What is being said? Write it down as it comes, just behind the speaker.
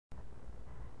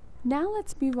Now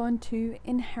let's move on to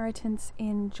inheritance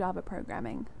in Java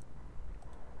programming.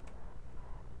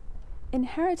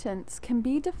 Inheritance can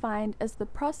be defined as the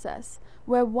process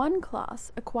where one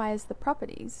class acquires the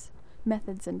properties,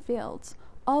 methods and fields,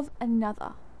 of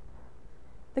another.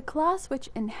 The class which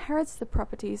inherits the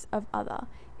properties of other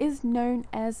is known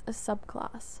as a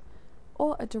subclass,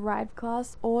 or a derived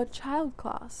class or child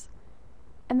class,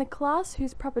 and the class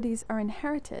whose properties are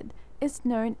inherited is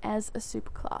known as a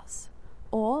superclass,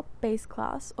 or base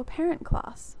class or parent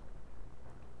class.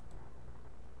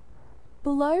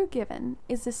 Below given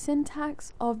is the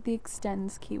syntax of the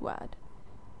extends keyword.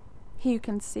 Here you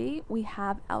can see we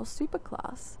have our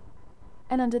superclass,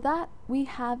 and under that we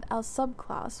have our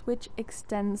subclass which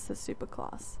extends the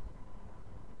superclass.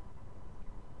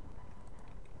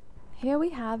 Here we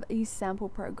have a sample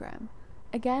program.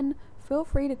 Again, feel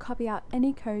free to copy out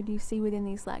any code you see within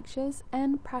these lectures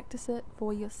and practice it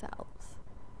for yourselves.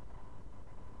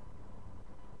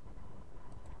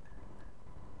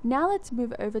 Now let's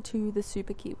move over to the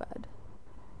super keyword.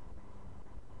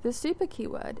 The super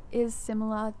keyword is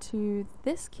similar to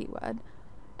this keyword,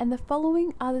 and the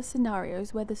following are the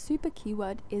scenarios where the super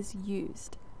keyword is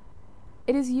used.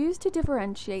 It is used to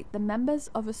differentiate the members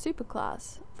of a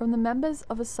superclass from the members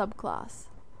of a subclass,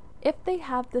 if they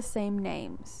have the same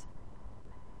names.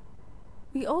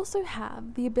 We also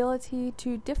have the ability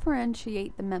to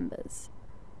differentiate the members,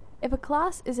 if a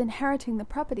class is inheriting the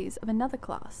properties of another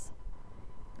class,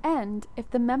 and if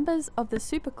the members of the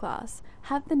superclass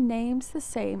have the names the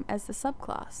same as the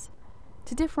subclass.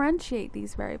 To differentiate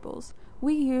these variables,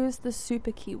 we use the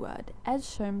super keyword as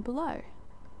shown below.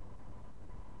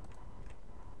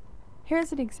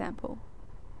 Here's an example.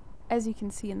 As you can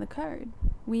see in the code,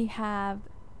 we have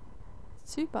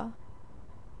super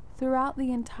throughout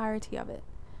the entirety of it.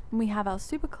 And we have our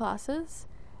superclasses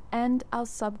and our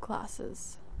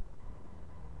subclasses.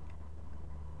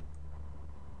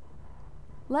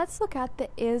 Let's look at the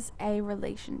is-a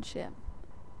relationship.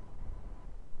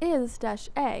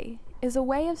 Is-a is a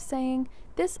way of saying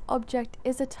this object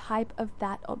is a type of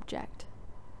that object.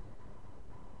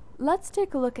 Let's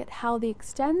take a look at how the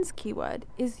extends keyword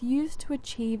is used to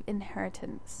achieve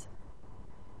inheritance.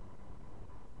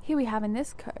 Here we have in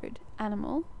this code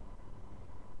animal,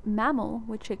 mammal,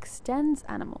 which extends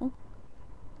animal,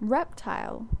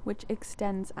 reptile, which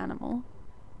extends animal,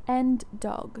 and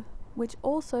dog, which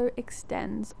also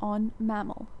extends on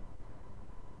mammal.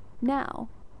 Now,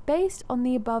 based on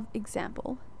the above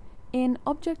example, in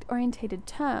object-oriented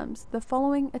terms, the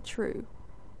following are true.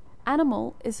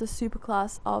 Animal is a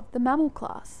superclass of the mammal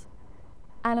class.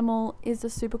 Animal is a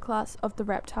superclass of the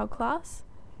reptile class.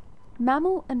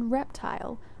 Mammal and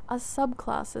reptile are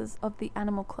subclasses of the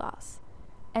animal class.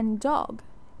 And dog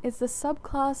is the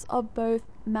subclass of both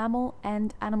mammal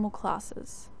and animal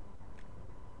classes.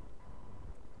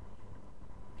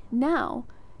 Now,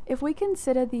 if we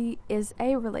consider the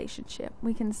is-a relationship,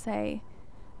 we can say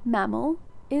mammal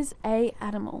is a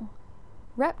animal,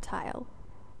 reptile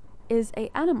is a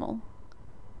animal,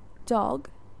 dog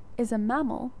is a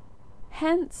mammal,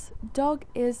 hence dog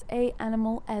is a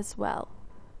animal as well.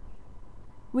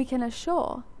 We can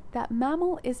assure that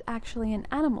mammal is actually an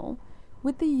animal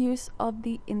with the use of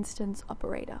the instance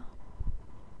operator.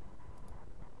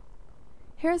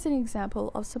 Here's an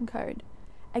example of some code.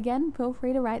 Again, feel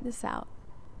free to write this out.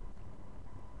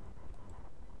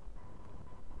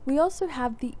 We also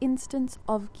have the instance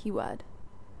of keyword.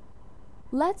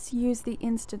 Let's use the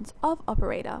instance of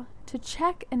operator to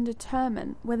check and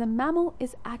determine whether mammal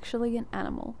is actually an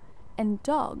animal and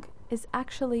dog is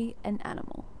actually an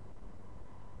animal.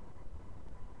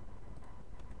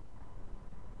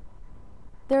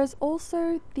 There is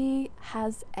also the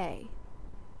has a.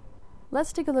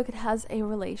 Let's take a look at has a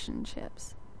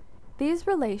relationships. These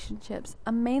relationships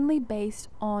are mainly based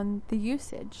on the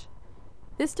usage.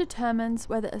 This determines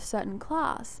whether a certain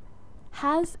class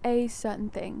has a certain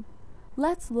thing.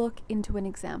 Let's look into an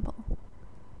example.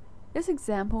 This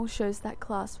example shows that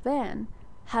class van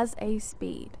has a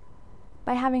speed.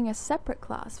 By having a separate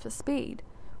class for speed,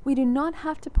 we do not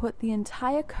have to put the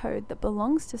entire code that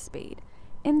belongs to speed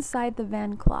inside the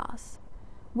van class,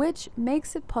 which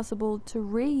makes it possible to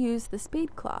reuse the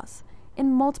speed class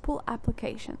in multiple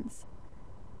applications.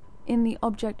 In the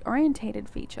object-oriented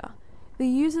feature, the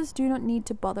users do not need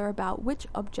to bother about which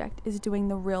object is doing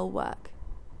the real work.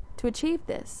 To achieve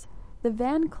this, the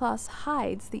van class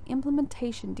hides the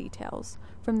implementation details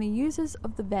from the users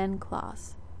of the van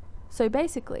class. So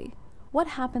basically, what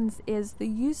happens is the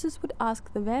users would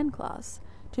ask the van class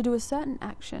to do a certain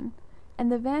action,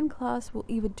 and the van class will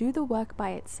either do the work by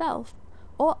itself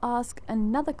or ask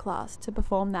another class to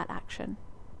perform that action.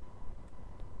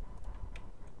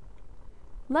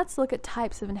 Let's look at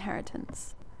types of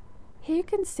inheritance. Here you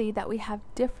can see that we have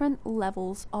different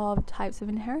levels of types of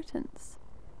inheritance.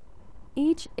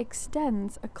 Each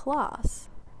extends a class.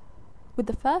 With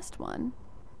the first one,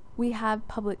 we have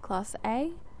public class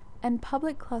A, and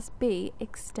public class B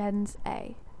extends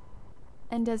A.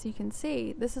 And as you can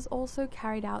see, this is also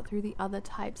carried out through the other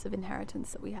types of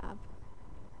inheritance that we have.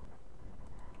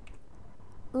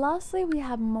 Lastly, we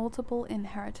have multiple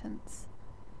inheritance.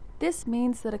 This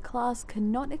means that a class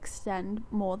cannot extend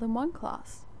more than one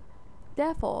class.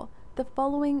 Therefore, the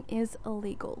following is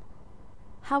illegal.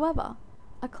 However,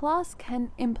 a class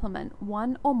can implement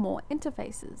one or more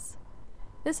interfaces.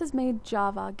 This has made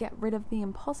Java get rid of the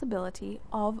impossibility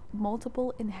of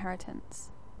multiple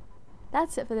inheritance.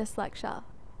 That's it for this lecture.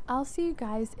 I'll see you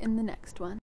guys in the next one.